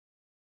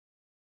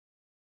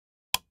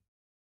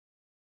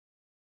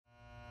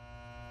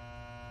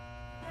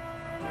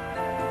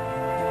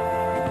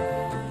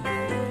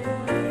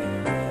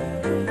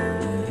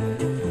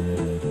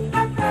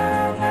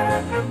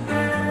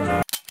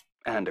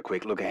a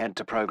quick look ahead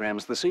to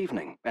programmes this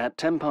evening. At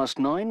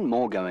 9:10,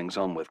 more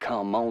goings-on with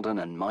Carl Malden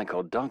and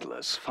Michael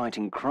Douglas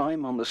fighting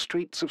crime on the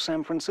streets of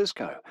San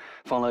Francisco,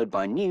 followed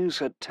by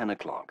news at 10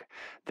 o'clock.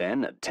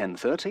 Then at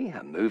 10:30,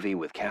 a movie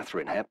with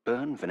Katharine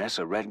Hepburn,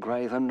 Vanessa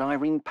Redgrave and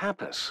Irene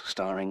Pappas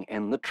starring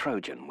in The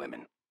Trojan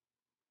Women.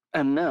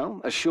 And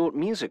now, a short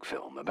music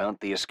film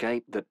about the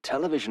escape that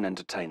television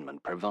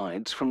entertainment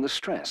provides from the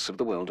stress of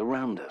the world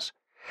around us.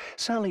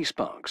 Sally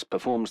Sparks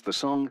performs the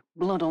song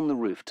Blood on the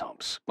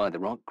Rooftops by the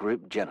rock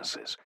group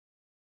Genesis.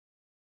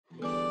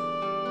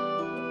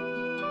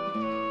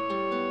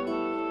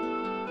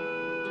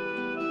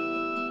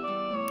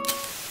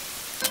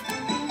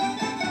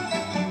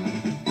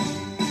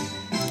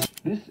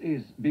 This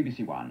is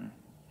BBC One.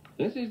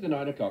 This is the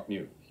 9 o'clock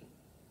news.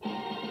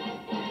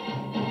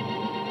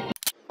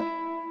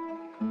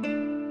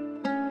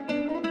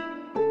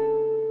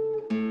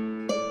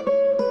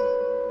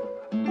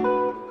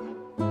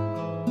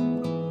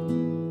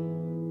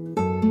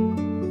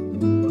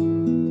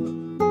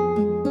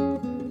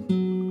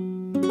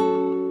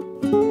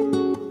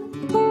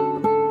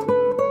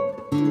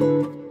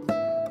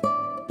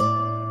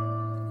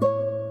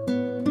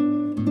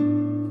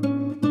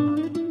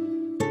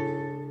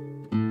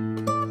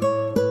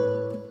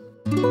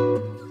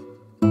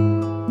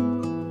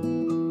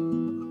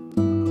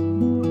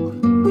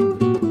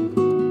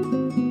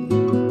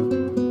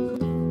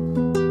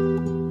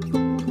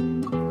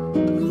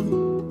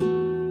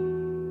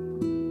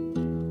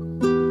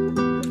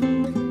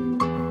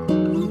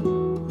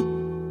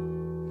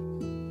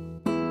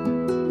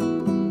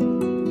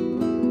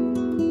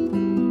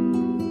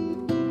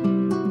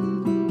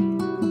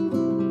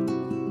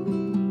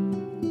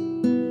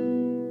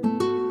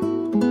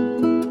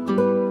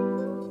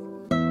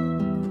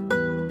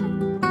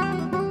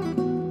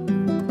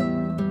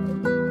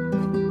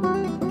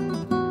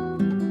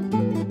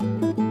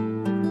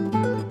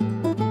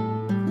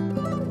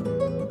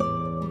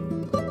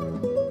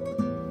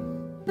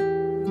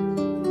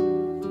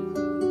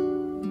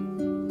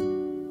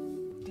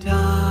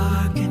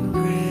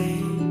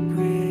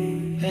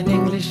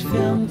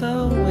 Film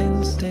the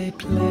Wednesday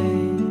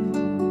play.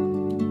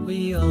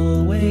 We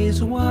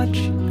always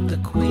watch the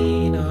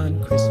Queen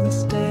on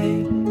Christmas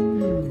Day.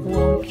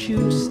 Won't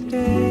you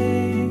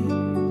stay?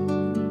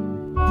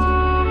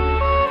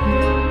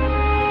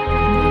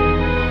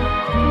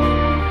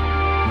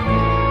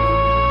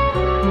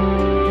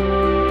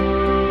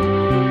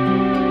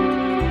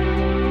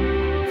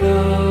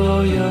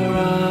 Though your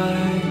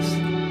eyes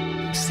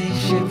see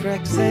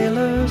shipwrecked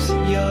sailors,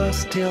 you're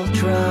still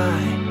dry.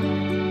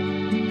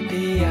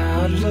 The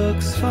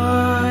outlook's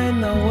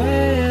fine, the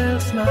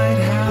whales might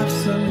have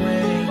some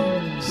rain,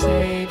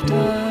 saved again.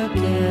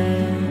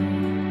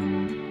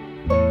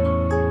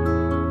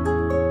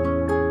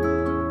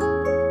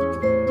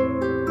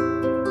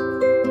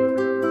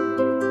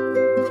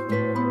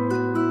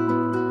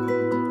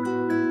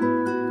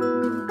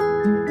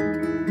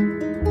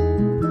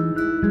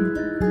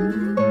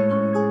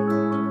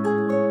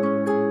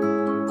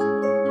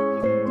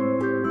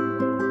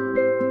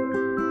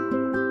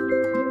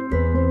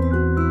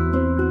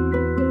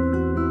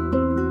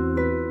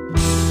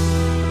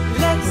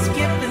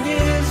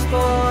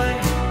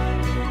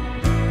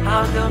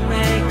 I'll go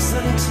make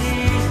some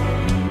tea.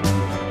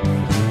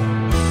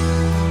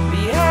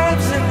 The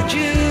herbs and the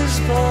juice,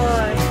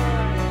 boy,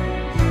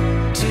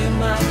 too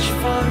much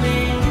for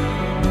me.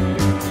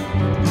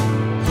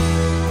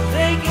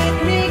 They get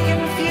me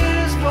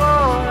confused,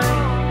 boy,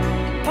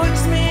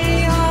 puts me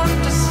off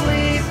to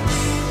sleep.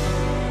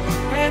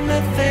 And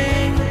the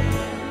thing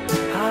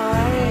I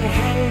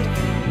hate,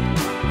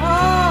 oh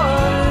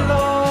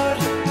Lord,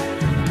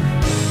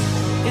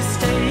 is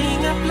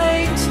staying up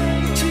late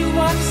to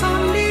watch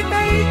some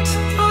debate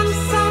on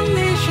some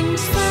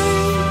nation's face.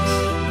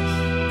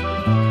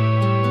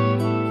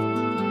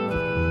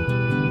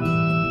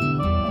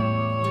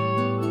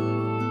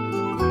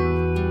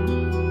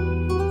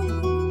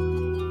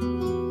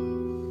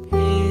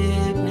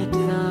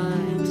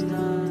 Hypnotized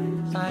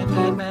by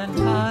Batman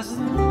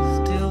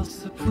Tarzan, still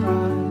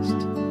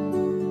surprised.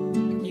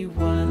 You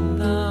won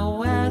the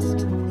West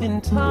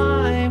in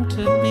time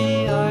to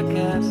be our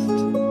guest.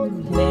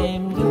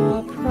 Name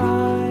your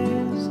prize.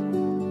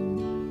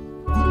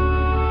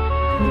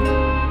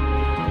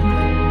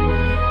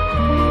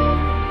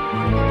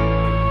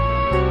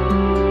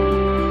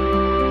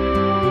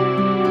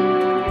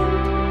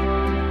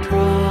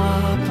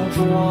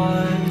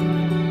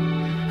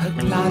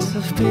 Glass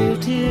of beer,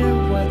 dear,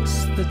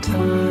 what's the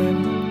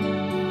time?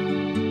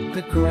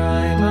 The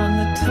grime on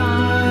the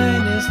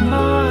tine is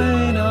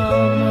mine,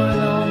 oh mine,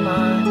 oh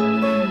mine.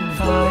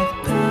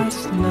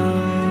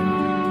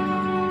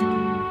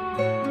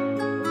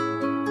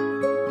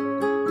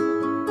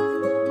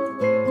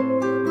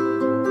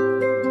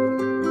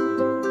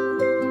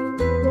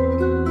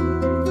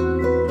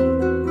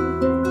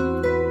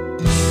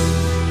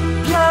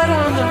 Blood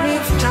on the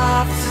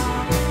rooftops,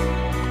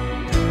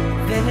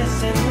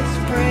 Venice in the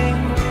spring.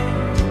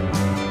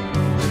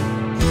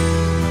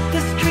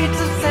 The streets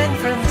of San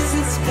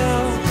Francisco,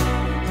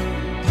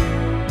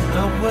 a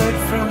word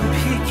from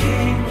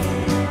Peking.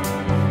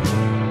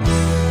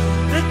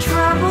 The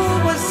trouble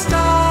was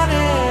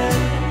started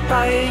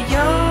by a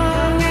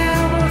young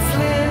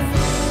Flynn.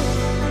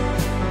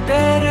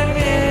 Better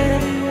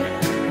in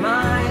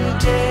my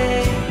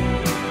day,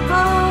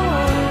 oh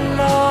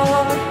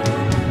Lord.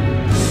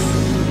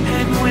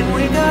 And when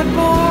we got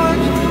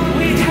bored,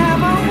 we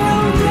have a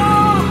world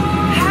war,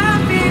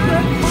 happy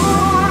but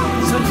poor.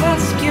 So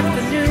let's skip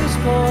the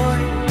newsboy,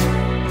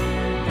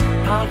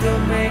 I'll go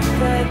make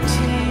that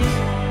tea.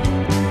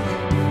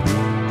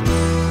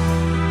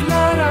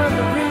 Blood on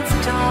the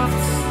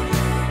rooftops,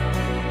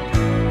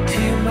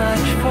 too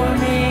much for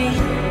me.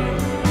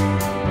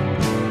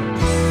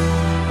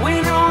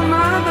 When all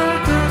my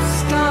burger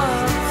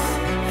stops,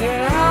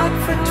 they're out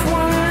for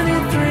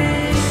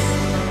 23.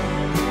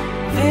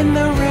 Then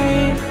the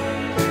rain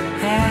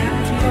and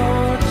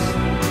lords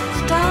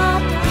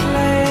stop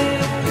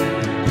playing.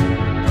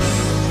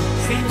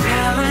 St.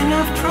 Helen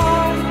of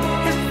Troy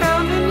has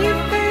found a new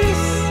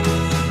face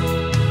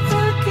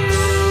again.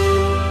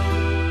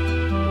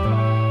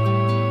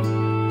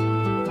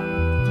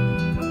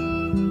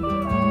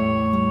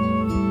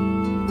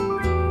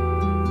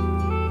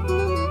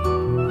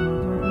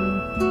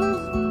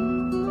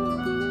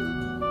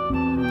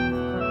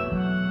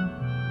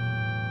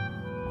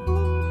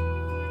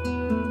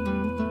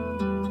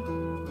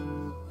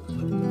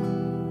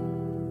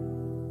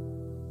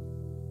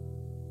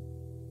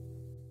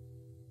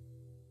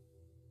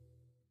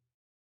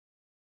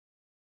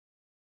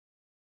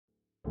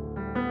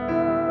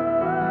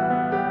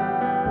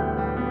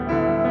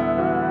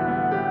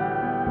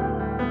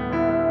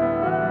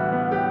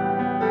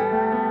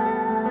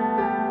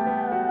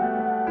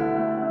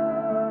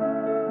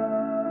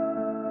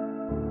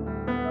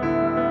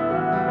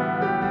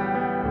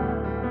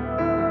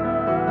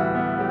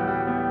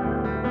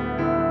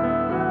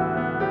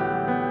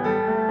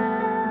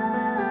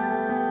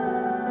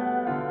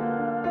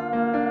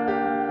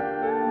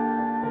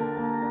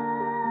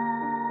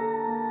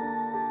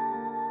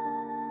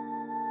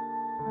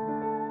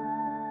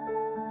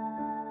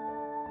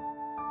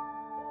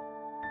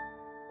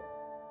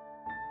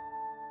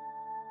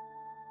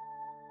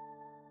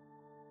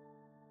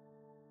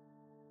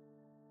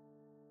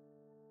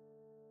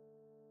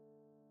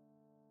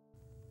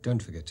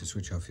 Don't forget to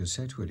switch off your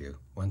set, will you?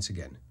 Once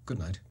again, good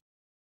night.